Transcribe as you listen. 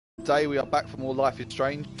Today we are back for more Life is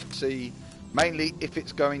Strange to see mainly if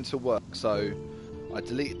it's going to work. So I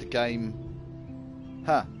deleted the game.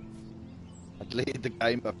 I deleted the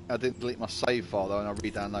game, but I didn't delete my save file though, and I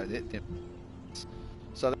re-downloaded it.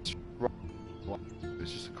 So that's right.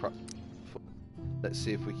 It's just a crap. Let's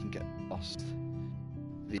see if we can get past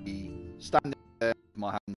the standing there with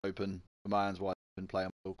my hands open, with my hands wide open,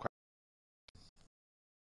 playing little crap.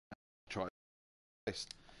 Try.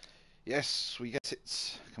 Yes, we get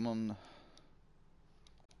it. Come on.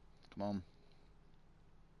 Come on.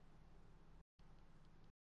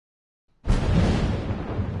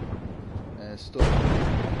 Stop.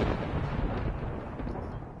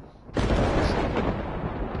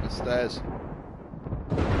 The stairs.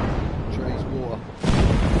 Trees, water.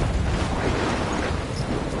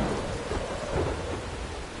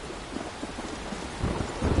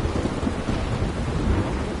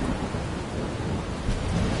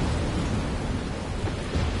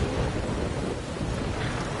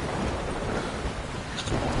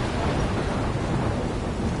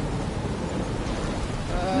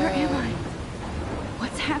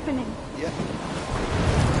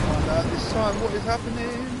 What is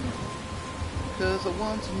happening? Because I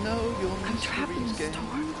want to know your I'm trapped in the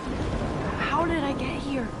storm. How did I get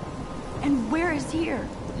here? And where is here?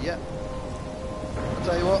 Yep. I'll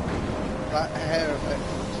tell you what, that hair effect.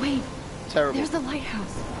 Wait. Terrible. There's the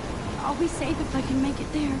lighthouse. I'll be safe if I can make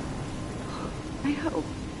it there. I hope.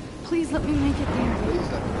 Please let me make it there. Please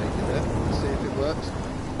let me make it there. Let's see if it works.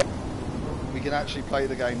 We can actually play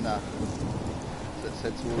the game now. So let's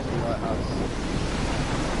head towards the lighthouse.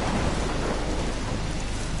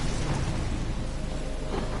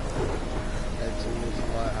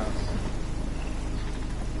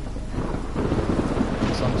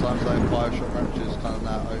 Sometimes those Bioshock ranchers kind of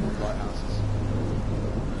now own lighthouses.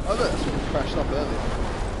 Oh look, that's what crashed up earlier.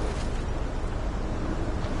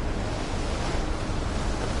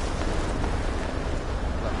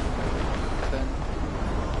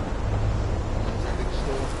 There's a big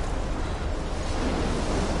store.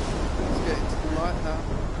 Let's get into the lighthouse.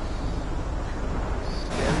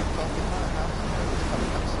 Scary fucking lighthouse.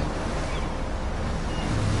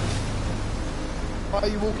 Why are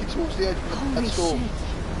you walking towards the edge of that storm? Shit.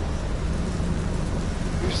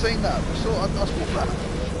 We've seen that. We saw us walk that.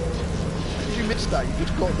 Did you miss that? You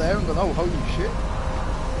just got there and gone, oh, holy shit.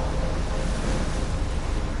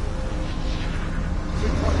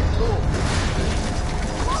 Big fucking storm.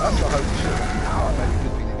 That's a holy shit. Oh, maybe a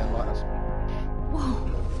good thing again like us. Whoa.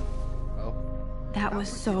 Well. That was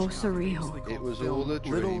so surreal. It was all a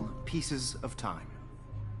dream. Little pieces of time.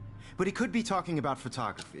 But he could be talking about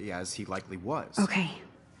photography, as he likely was. Okay,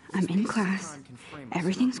 I'm in class.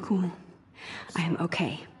 Everything's cool. I am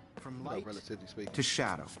okay. From light to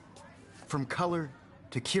shadow. From color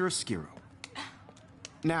to chiaroscuro.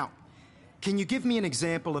 Now, can you give me an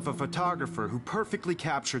example of a photographer who perfectly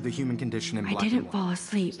captured the human condition in black and white? I didn't fall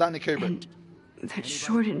asleep. Stanley Kubrick. And that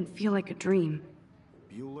sure didn't feel like a dream.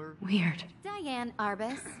 Bueller? Weird. Diane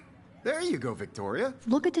Arbus. There you go, Victoria.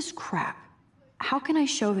 Look at this crap. How can I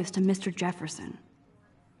show this to Mr. Jefferson?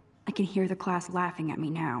 I can hear the class laughing at me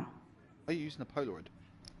now. Are you using a Polaroid?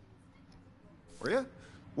 Victoria?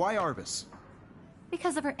 Why Arbus?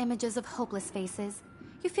 Because of her images of hopeless faces.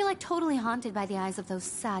 You feel like totally haunted by the eyes of those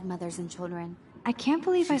sad mothers and children. I can't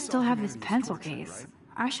believe I still have this pencil case.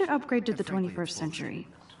 I should upgrade to the 21st century.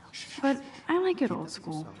 But I like it old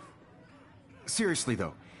school. Seriously,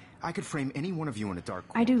 though, I could frame any one of you in a dark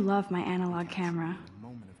corner. I do love my analog camera.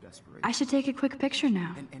 I should take a quick picture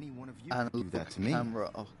now. And any one of you do that to me. Camera.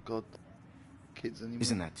 Oh god. Kids anymore.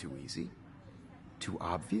 Isn't that too easy? Too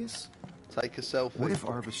obvious? Take a selfie. What if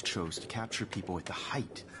Arbus chose to capture people at the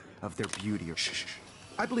height of their beauty or shh?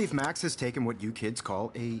 I believe Max has taken what you kids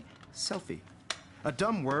call a selfie. A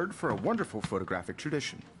dumb word for a wonderful photographic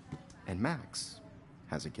tradition. And Max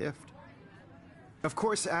has a gift. Of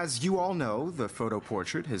course, as you all know, the photo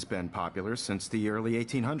portrait has been popular since the early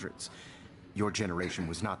 1800s. Your generation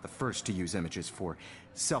was not the first to use images for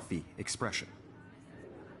selfie expression.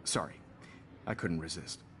 Sorry, I couldn't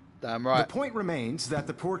resist. Damn right. The point remains that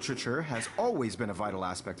the portraiture has always been a vital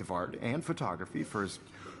aspect of art and photography for as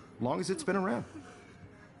long as it's been around.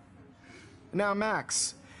 Now,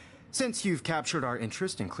 Max, since you've captured our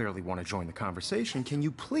interest and clearly want to join the conversation, can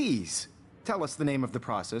you please tell us the name of the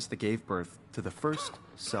process that gave birth to the first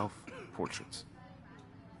self-portraits?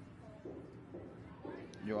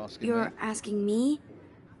 You're asking me?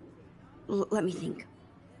 Let me think.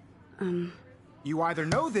 You either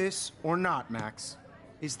know this or not, Max.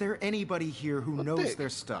 Is there anybody here who knows their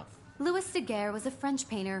stuff? Louis Daguerre was a French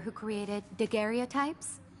painter who created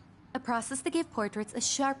daguerreotypes, a process that gave portraits a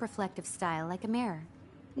sharp reflective style like a mirror.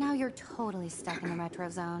 Now you're totally stuck in the retro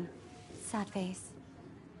zone. Sad face.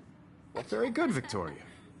 Very good, Victoria.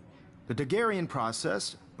 The Daguerrean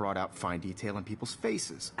process brought out fine detail in people's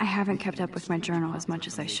faces. I haven't kept up with my journal as much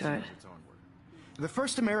as I should. The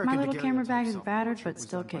first American My little Daguerrean camera bag type is battered, self-portrait but was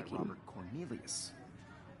still done by kicking. Robert Cornelius.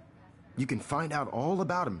 You can find out all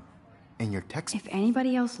about him in your text. If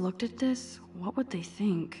anybody else looked at this, what would they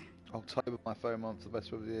think? October, my favourite month, the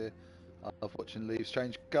best weather of the year. I love watching leaves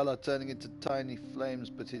change colour, turning into tiny flames,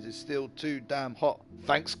 but it is still too damn hot.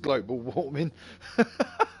 Thanks, global warming.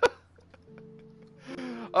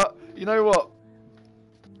 You know what?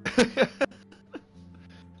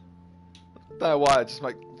 Don't know why, it just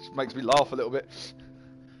makes me laugh a little bit.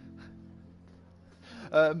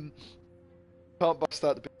 Can't bust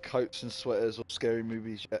out the big coats and sweaters or scary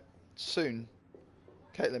movies yet. Soon.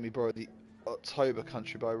 Kate let me borrow the October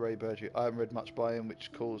Country by Ray Bradbury. I haven't read much by him,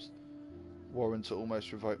 which caused Warren to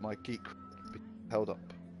almost revoke my geek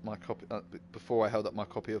before I held up my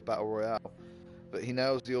copy of Battle Royale. But he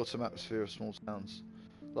nails the autumn atmosphere of small towns.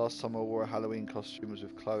 Last time I wore a Halloween costume was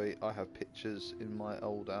with Chloe. I have pictures in my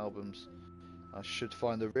old albums. I should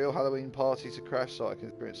find a real Halloween party to crash so I can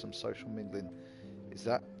experience some social mingling.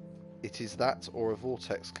 It is that or a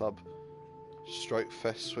Vortex Club Stroke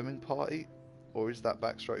Fest swimming party? Or is that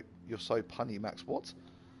backstroke? You're so punny, Max. What?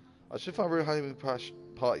 I should find a real Halloween party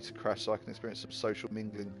to crash so I can experience some social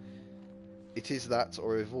mingling. It is that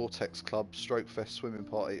or a Vortex Club Stroke Fest swimming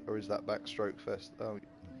party? Or is that backstroke fest? Oh,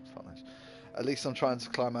 fuck nice. At least I'm trying to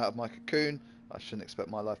climb out of my cocoon. I shouldn't expect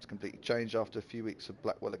my life to completely change after a few weeks of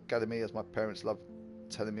Blackwell Academy, as my parents love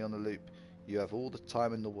telling me on the loop, you have all the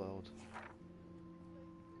time in the world.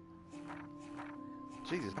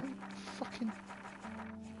 Jesus, fucking...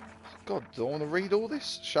 God, do I want to read all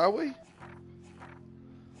this? Shall we?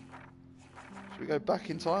 Should we go back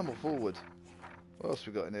in time or forward? What else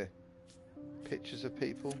we got in here? Pictures of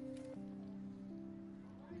people.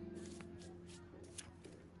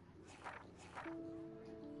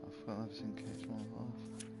 I've seen Cage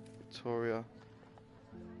 1.5. Victoria.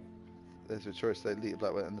 There's Victoria today, Lita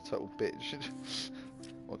Blackwell, and the total bitch.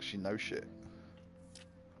 Well, she knows shit.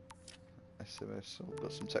 SMS. Oh,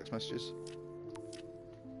 got some text messages.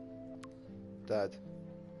 Dad,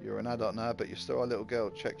 you're an adult now, but you're still a little girl.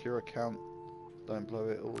 Check your account. Don't blow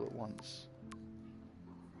it all at once.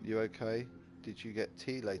 You okay? Did you get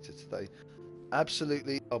tea later today?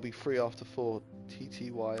 Absolutely. I'll be free after 4.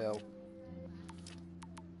 TTYL.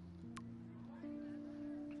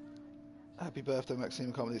 Happy birthday,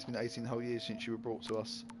 Maxine Caulfield. It's been 18 whole years since you were brought to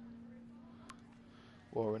us.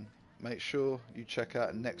 Warren, make sure you check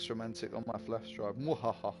out Next Romantic on my flash drive.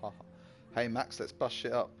 Mwahahaha. Hey Max, let's bust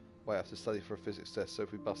shit up. Wait, I have to study for a physics test, so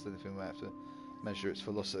if we bust anything, we have to measure its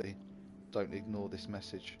velocity. Don't ignore this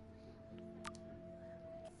message.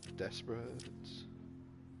 Desperate.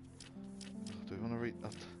 Do we want to read?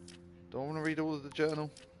 Don't want to read all of the journal.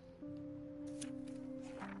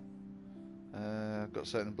 I've got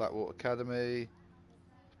certain Blackwater Academy,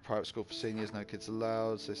 private school for seniors, no kids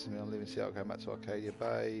allowed. So this is me on leaving Seattle, going back to Arcadia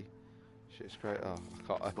Bay. Shit's great. Oh,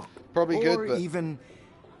 I can't. Probably or good, but even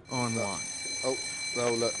online. Oh,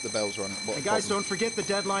 look, the bell's run. What Hey guys, don't forget the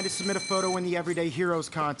deadline to submit a photo in the Everyday Heroes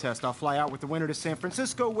contest. I'll fly out with the winner to San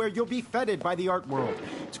Francisco, where you'll be feted by the art world.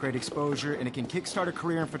 It's great exposure, and it can kickstart a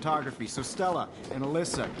career in photography. So Stella and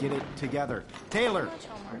Alyssa, get it together. Taylor,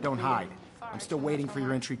 don't hide. I'm still waiting for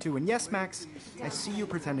your entry too. And yes, Max, I see you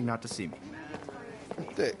pretending not to see me.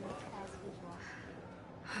 Dick.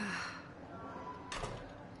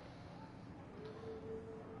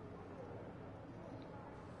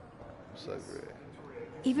 So great.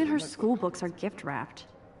 Even her school books are gift wrapped.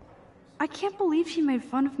 I can't believe she made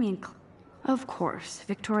fun of me in Of course,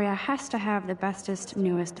 Victoria has to have the bestest,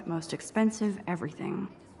 newest, most expensive everything.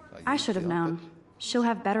 I should have known. She'll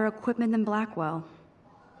have better equipment than Blackwell.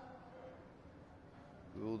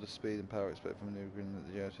 With all the speed and power expected from a new agreement,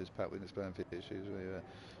 the Genesis packed with expanded fit issues.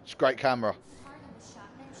 It's a great camera.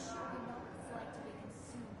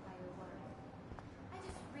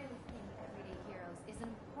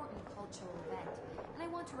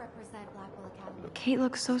 To represent Blackwell Academy. Kate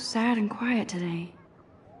looks so sad and quiet today.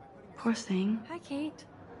 Poor thing. Hi, Kate.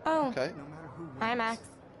 Oh, Okay. No matter who wins, hi, Max.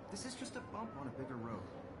 This is just a bump on a bigger road.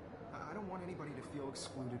 I don't want anybody to feel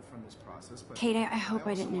excluded from this process, but Kate, I hope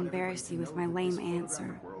I didn't embarrass you with my lame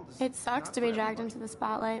answer. It sucks to be dragged into the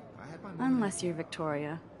spotlight. Unless you're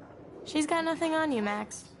Victoria. She's got nothing on you,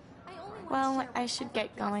 Max. Well, I should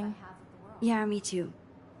get going. Yeah, me too.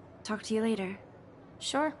 Talk to you later.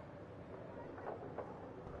 Sure.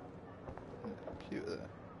 Computer.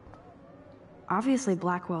 Obviously,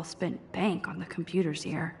 Blackwell spent bank on the computers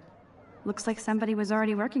here. Looks like somebody was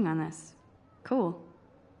already working on this. Cool.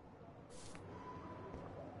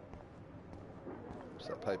 What's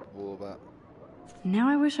that paper all about? Now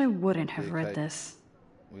I wish I wouldn't have read Okay. this.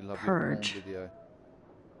 We love Purge. your porn video.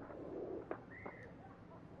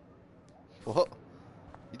 What?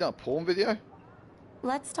 You done a porn video?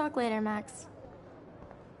 Let's talk later, Max.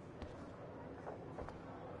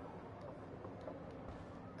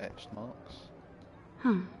 Etched marks.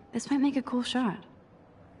 Huh. This might make a cool shot.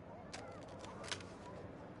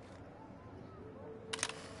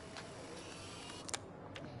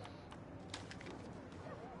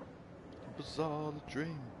 It was all a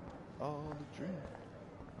dream. All a dream.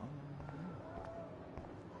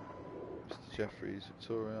 Mr. Jeffries,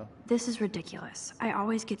 Victoria. This is ridiculous. I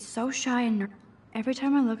always get so shy and every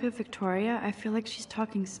time I look at Victoria, I feel like she's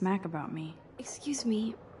talking smack about me. Excuse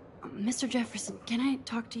me, Mr. Jefferson, can I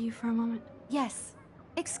talk to you for a moment? Yes.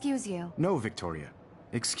 Excuse you. No, Victoria.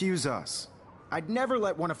 Excuse us. I'd never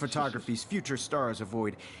let one of photography's future stars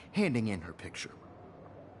avoid handing in her picture.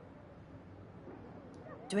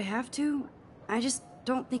 Do I have to? I just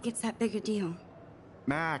don't think it's that big a deal.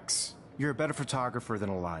 Max, you're a better photographer than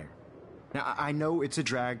a liar. Now, I know it's a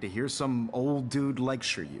drag to hear some old dude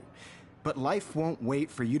lecture you, but life won't wait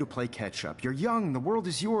for you to play catch-up. You're young, the world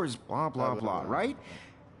is yours, blah, blah, blah, right?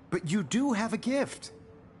 But you do have a gift.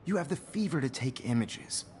 You have the fever to take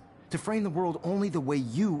images, to frame the world only the way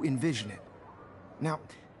you envision it. Now,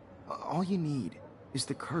 all you need is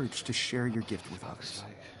the courage to share your gift with others.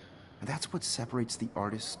 And that's what separates the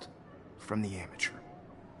artist from the amateur.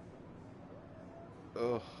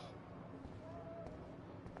 Ugh.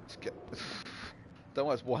 Let's get... Don't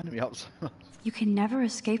want to wind me up so much. You can never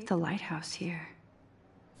escape the lighthouse here.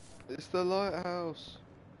 It's the lighthouse.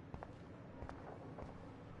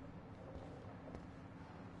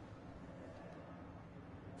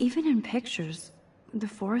 Even in pictures, the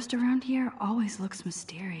forest around here always looks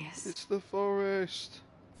mysterious. It's the forest.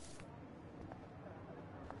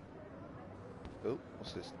 Oh,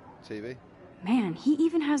 what's this? TV? Man, he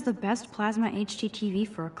even has the best plasma HDTV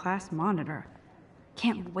for a class monitor.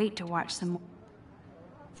 Can't wait to watch some more.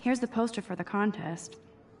 Here's the poster for the contest.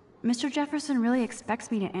 Mr. Jefferson really expects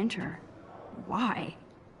me to enter. Why?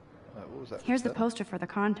 What was that? Here's the poster for the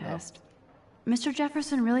contest. Mr.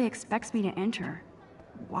 Jefferson really expects me to enter.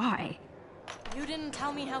 Why? You didn't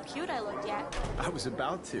tell me how cute I looked yet. I was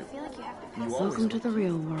about to. Welcome to the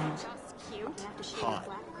real world. Cute? Hot.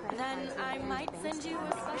 Then I might send you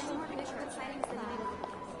a special picture.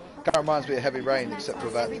 Kind of reminds me of Heavy Rain, except for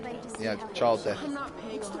that, child death.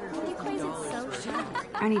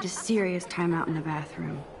 I need a serious timeout in the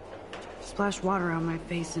bathroom. Splash water on my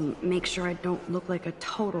face and make sure I don't look like a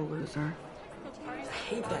total loser. I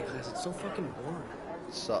hate that class. It's so fucking boring.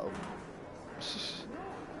 Subtle.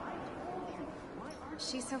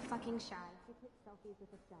 She's so fucking shy. She takes selfies with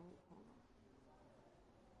a giant camera.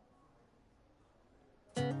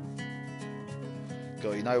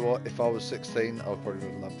 God, you know what? If I was 16, I probably would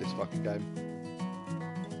have loved this fucking game.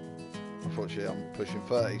 Unfortunately, I'm pushing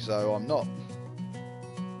 30, so I'm not.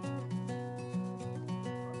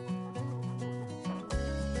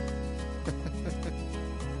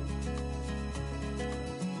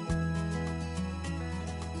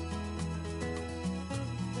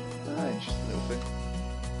 Interesting little thing.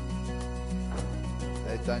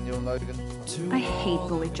 Hey, Daniel and Logan. I hate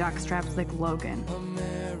bully jockstraps like Logan.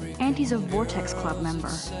 And he's a Vortex Club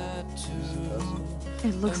member.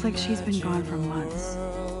 It looks like she's been gone for months.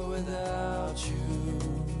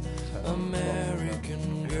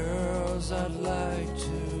 American girls, I'd like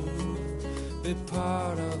to be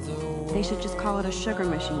part of the world. They should just call it a sugar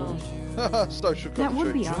machine. Social That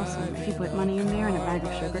would be commentary. awesome if you put money in there and a bag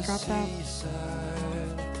of sugar drops out.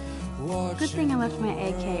 Good thing I left my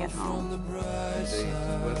AK at home. Indeed.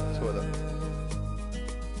 Toilet.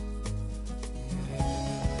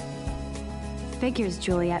 Figures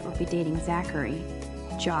Juliet would be dating Zachary.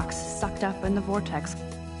 Jocks sucked up in the Vortex.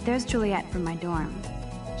 There's Juliet from my dorm.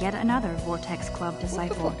 Yet another Vortex Club What the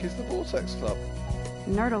disciple. fuck is the Vortex Club?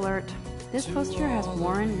 Nerd alert. This poster has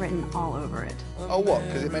Warren written all over it. Oh, what?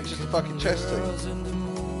 Because it mentions the fucking chest thing.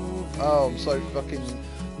 Oh, I'm so fucking,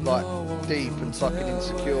 deep and fucking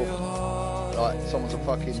insecure. Someone's a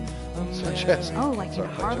fucking chest. Oh, I can Sorry,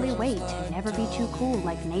 hardly chest. wait to never be too cool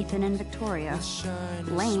like Nathan and Victoria.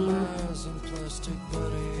 Lame.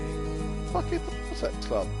 Fucking Vortex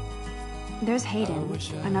Club. There's Hayden,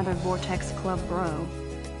 another Vortex Club bro.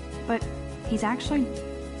 But he's actually...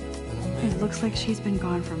 It looks like she's been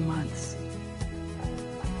gone for months.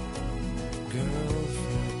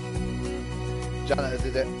 Janitor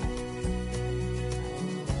did it.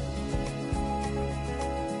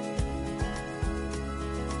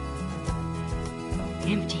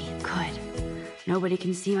 Empty. Good. Nobody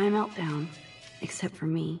can see my meltdown. Except for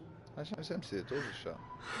me. Actually, it's empty. The doors are shut.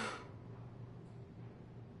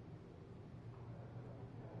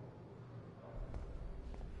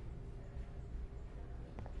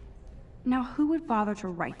 Now, who would bother to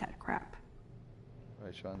write that crap?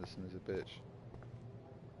 Rachel Anderson is a bitch.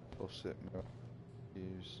 Faucet, mirror,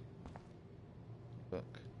 use,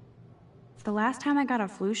 book. The last time I got a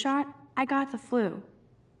flu shot, I got the flu.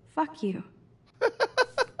 Fuck you.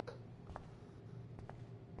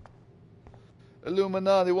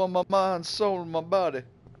 Illuminati want my mind, soul, and my body.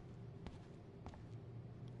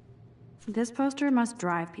 This poster must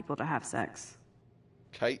drive people to have sex.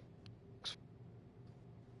 Kate.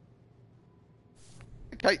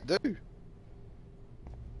 Kate, do.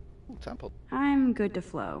 Ooh, temple. I'm good to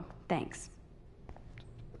flow. Thanks.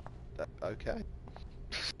 Okay.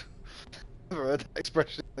 Never heard that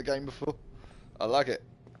expression in the game before. I like it.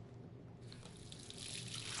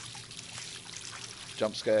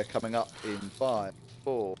 Jump scare coming up in 5,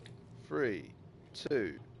 4, 3,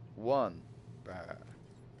 2, 1.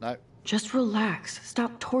 No. Just relax.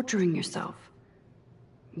 Stop torturing yourself.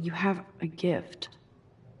 You have a gift.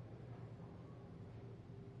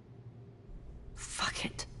 Fuck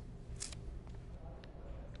it.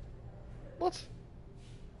 What?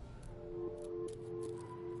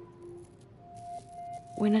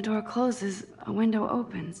 When a door closes, a window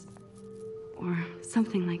opens. Or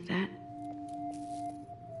something like that.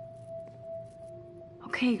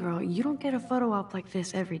 Okay, girl, you don't get a photo op like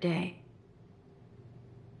this every day.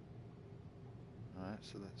 Alright,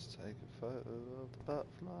 so let's take a photo of the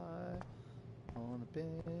butterfly on a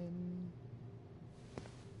bin.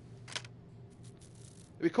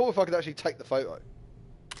 It'd be cool if I could actually take the photo.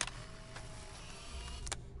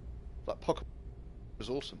 Like pocket was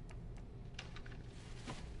awesome.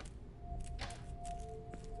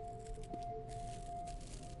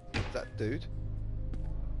 That dude.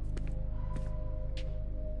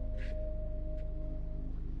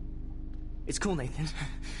 It's cool, Nathan.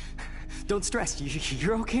 Don't stress.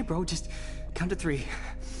 You're okay, bro. Just count to 3.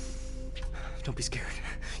 Don't be scared.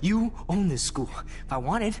 You own this school. If I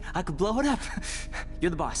wanted, I could blow it up.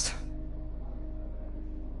 You're the boss.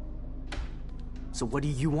 So what do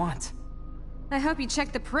you want? I hope you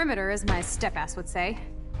checked the perimeter, as my step-ass would say.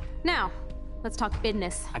 Now, let's talk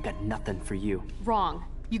business. I got nothing for you. Wrong.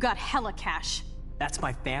 You got hella cash. That's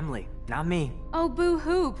my family, not me. Oh,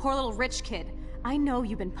 boo-hoo, poor little rich kid. I know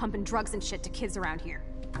you've been pumping drugs and shit to kids around here.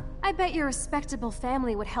 I bet your respectable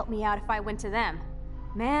family would help me out if I went to them.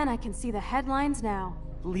 Man, I can see the headlines now.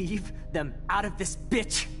 Leave them out of this,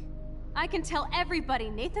 bitch! I can tell everybody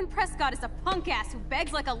Nathan Prescott is a punk-ass who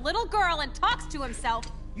begs like a little girl and talks to himself.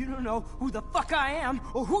 You don't know who the fuck I am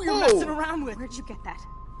or who you're messing around with. Where'd you get that?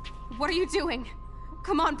 What are you doing?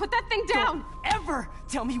 Come on, put that thing down! Don't ever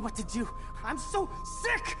tell me what to do! I'm so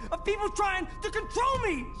sick of people trying to control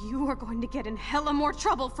me! You are going to get in hella more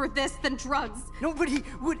trouble for this than drugs. Nobody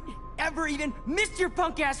would ever even miss your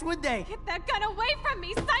punk ass, would they? Get that gun away from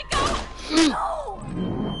me, psycho! No!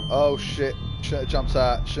 Oh shit. Shouldn't have jumped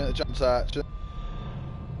out. Shouldn't have jumped out.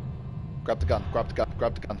 Grab the gun. Grab the gun.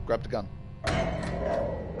 Grab the gun. Grab the gun.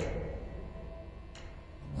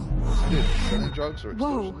 What's he doing? Selling drugs or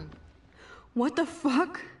extortioning? Whoa. What the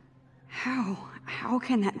fuck? How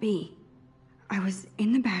can that be? I was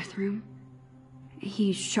in the bathroom.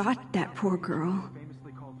 He shot that poor girl.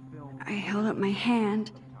 I held up my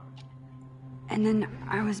hand. And then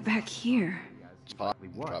I was back here. Time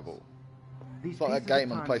travel. It's like that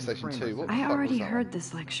game on PlayStation 2. What the I fuck already was that heard one?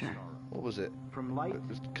 this lecture. What was it? It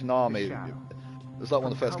was Konami. It was like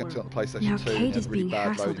one of the first games on the PlayStation Now 2. Kate And it is had really being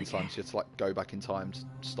bad hassled loading again. times. You had to like go back in time to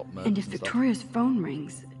stop murders And if stuff. Victoria's phone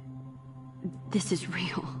rings, this is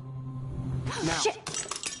real. Now, Shit!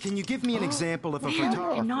 can you give me an example of a Man, I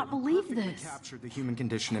photographer cannot believe who this. captured the human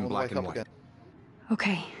condition in I wanna black wake and up white? again.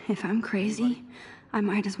 Okay, if I'm crazy, I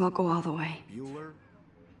might as well go all the way. Bueller?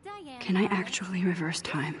 Can I actually reverse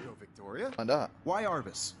time? Go, Victoria. Find out. Why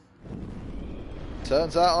Arbus?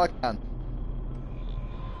 Turns out I can.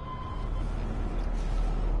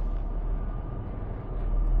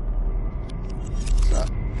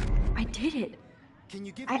 I did it. Can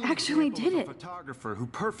you give I me an actually example did of a it. photographer who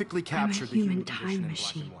perfectly I'm a captured the human human time condition in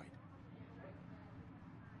machine. black and white?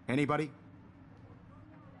 Anybody?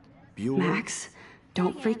 Bueller? Max,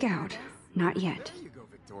 don't freak out. Not yet. There you go,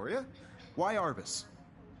 Victoria. Why Arbus?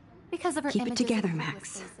 Because of her Keep it images together, of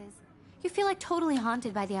Max. hopeless faces. You feel like totally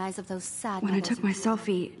haunted by the eyes of those sad When I mothers took and my children.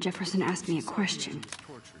 selfie, Jefferson asked me a question.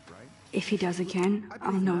 Tortured, right? If he does again, I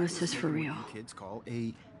I'll believe know Max this is for what real. you kids call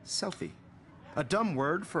a selfie. A dumb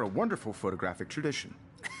word for a wonderful photographic tradition.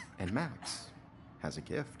 And Max has a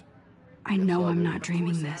gift. I know I'm not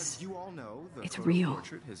dreaming this. You all know, the It's photo real.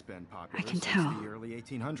 portrait has been popular I can since tell. the early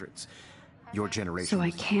 1800s. Your generation So I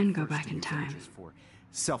was the can go first back to in use time. images for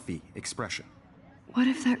selfie expression. What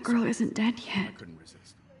if that girl isn't dead I yet? couldn't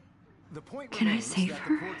resist. The point Can I remains save that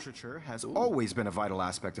her? the portraiture has always been a vital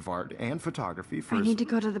aspect of art and photography for I as need to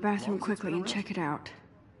go to the bathroom long as it's quickly been and around. check it out.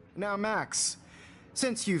 Now, Max,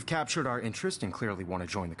 since you've captured our interest and clearly want to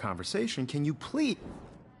join the conversation, can you please...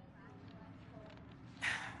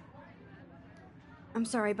 I'm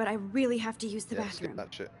sorry, but I really have to use the Yeah, skip bathroom.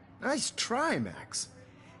 that shit. Nice try, Max.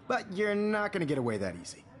 But you're not going to get away that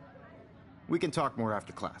easy. We can talk more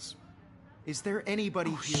after class. Is there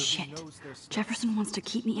anybody Oh, here shit. who knows their stuff? Jefferson wants to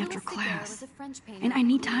keep me after Louis Daguerre class. was a French painter And I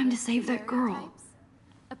need who time to created save that girl. daguerreotypes,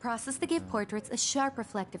 a process that gave portraits a sharp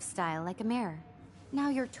reflective style like a mirror. Now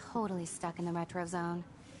you're totally stuck in the retro zone.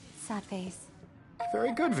 Sad face.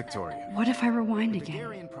 Very good, Victoria. What if I rewind The again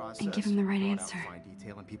Daguerrean process and give him the right brought out answer? fine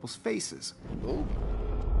detail in people's faces. Ooh.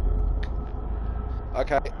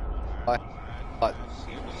 Okay. Bye.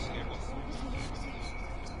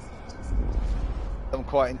 I'm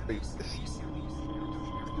quite intrigued.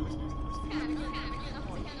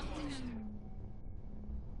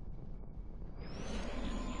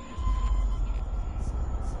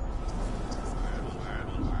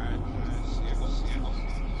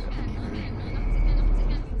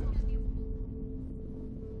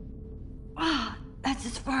 Ah, that's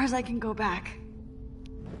as far as I can go back.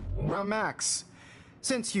 Now, Max,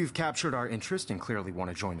 since you've captured our interest and clearly want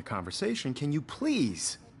to join the conversation, can you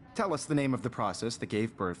please tell us the name of the process that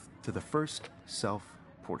gave birth to the first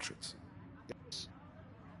self-portraits?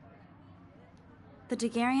 The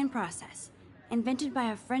Daguerrean process, invented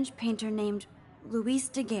by a French painter named Louis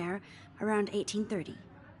Daguerre around 1830.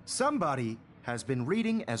 Somebody has been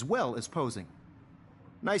reading as well as posing.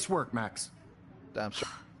 Nice work, Max. Damn sure.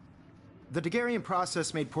 The Daguerrean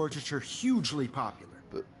process made portraiture hugely popular,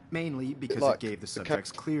 But mainly because like, it gave the okay.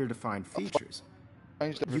 subjects clear, defined features.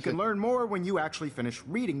 changed You can everything. learn more when you actually finish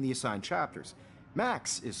reading the assigned chapters.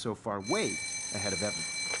 Max is so far way ahead of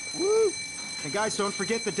everyone. Woo! And guys, don't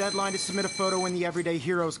forget the deadline to submit a photo in the Everyday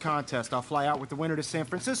Heroes contest. I'll fly out with the winner to San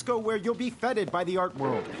Francisco, where you'll be feted by the art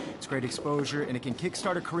world. It's great exposure, and it can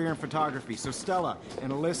kickstart a career in photography. So Stella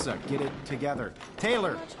and Alyssa, get it together.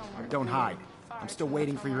 Taylor, don't hide. I'm still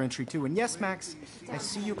waiting for your entry, too. And yes, Max, I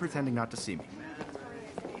see you pretending not to see me.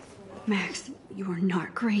 Max, you are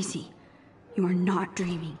not crazy. You are not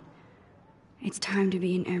dreaming. It's time to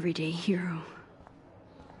be an everyday hero.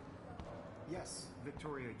 Yes,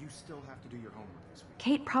 Victoria, you still have to do your homework this week.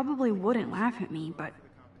 Kate probably wouldn't laugh at me, but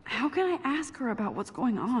how can I ask her about what's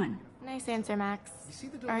going on? Nice answer, Max.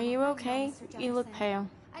 Are you okay? You look pale.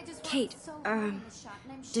 Kate,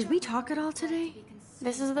 did we talk at all today?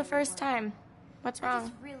 This is the first time. What's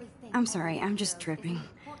wrong? I'm sorry, I'm just tripping.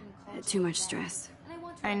 Too much stress.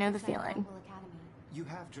 I know the feeling. You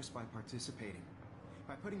have just by participating.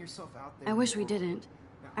 By putting yourself out there. I wish we didn't.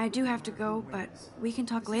 I do have to go, but we can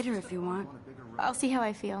talk later if you want. I'll see how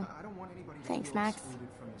I feel. I don't want anybody to Thanks, feel Max. excluded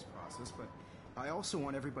from this process, but I also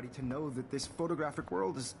want everybody to know that this photographic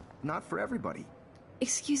world is not for everybody.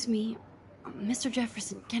 Excuse me, Mr.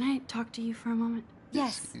 Jefferson, can I talk to you for a moment?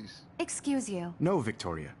 Yes. Excuse you. No,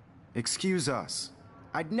 Victoria. Excuse us.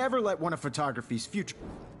 I'd never let one of photography's future...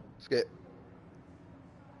 Skip.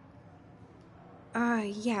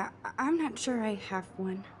 Yeah, I'm not sure I have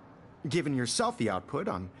one. Given your selfie output,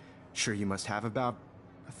 I'm sure you must have about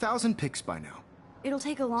 1,000 pics by now. It'll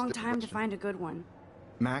take a long time to find a good one.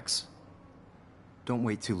 Max, don't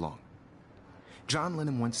wait too long. John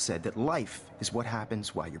Lennon once said that life is what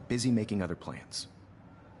happens while you're busy making other plans.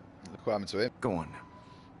 Look what happened to him. Go on now.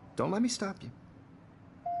 Don't let me stop you.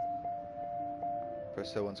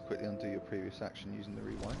 Press L1 to quickly undo your previous action using the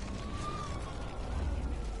rewind.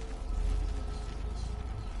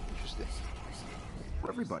 Interesting. For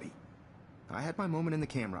everybody. I had my moment in the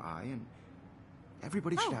camera eye, and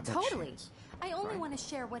everybody should have that chance. I only right? want to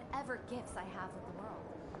share whatever gifts I have with the world.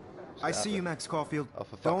 I see you, Max Caulfield. Oh,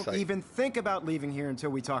 for fuck's Don't sake. even think about leaving here until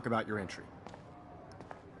we talk about your entry.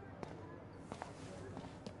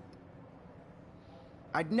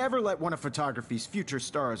 I'd never let one of photography's future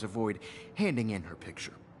stars avoid handing in her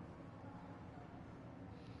picture.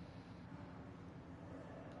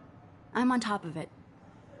 I'm on top of it.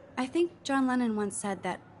 I think John Lennon once said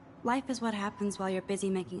that life is what happens while you're busy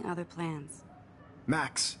making other plans.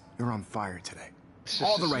 Max, you're on fire today.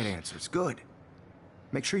 All the right answers. Good.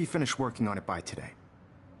 Make sure you finish working on it by today.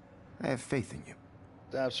 I have faith in you.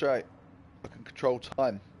 Damn straight. I can control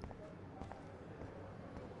time.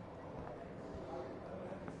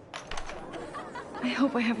 I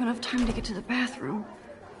hope I have enough time to get to the bathroom.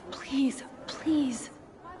 Please, please.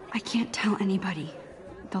 I can't tell anybody.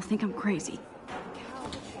 They'll think I'm crazy.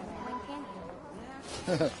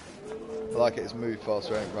 I like it. It's move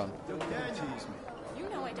faster, ain't run. Don't tease me. You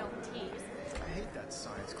know I don't tease. I hate that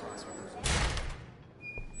science class with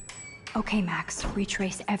those. Okay, Max,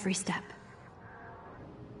 retrace every step.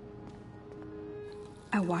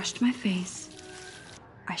 I washed my face.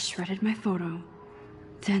 I shredded my photo.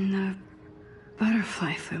 Then the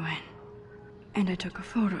butterfly flew in. And I took a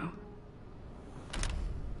photo.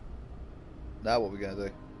 Now what are we gonna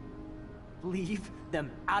do? Leave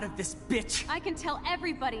them out of this bitch. I can tell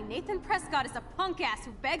everybody Nathan Prescott is a punk ass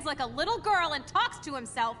who begs like a little girl and talks to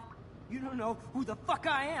himself. You don't know who the fuck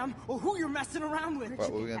I am or who you're messing around with. Right,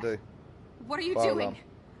 what are we gonna do? What are you Fire doing? alarm.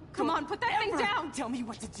 Come on, put that thing down! Tell me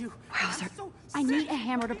what to do. Wowzer, I'm so I need sick a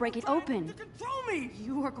hammer to of break it people open. trying to control me.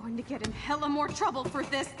 You are going to get in hella more trouble for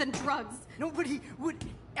this than drugs. Nobody would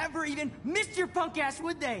ever even miss your punk ass,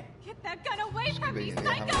 would they? Get that gun away from me,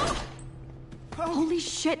 convenient, yeah, psycho! Holy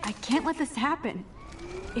shit, I can't let this happen.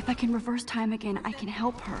 If I can reverse time again, I can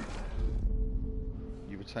help her.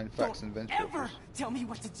 You retain facts and inventory. Ever tell me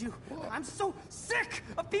what to do. I'm so sick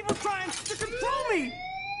of people trying to control me.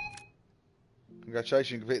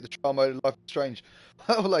 Congratulations, you completed the trial mode of Life is Strange.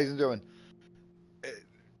 Well, ladies and gentlemen,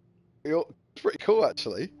 it's pretty cool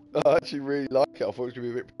actually. I actually really like it. I thought it was going to be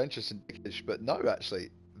a bit pretentious and dickish, but no, actually,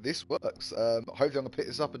 this works. Hopefully I'm going to pick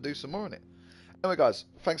this up and do some more on it. Anyway guys,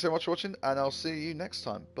 thanks so much for watching, and I'll see you next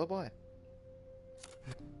time. Bye bye.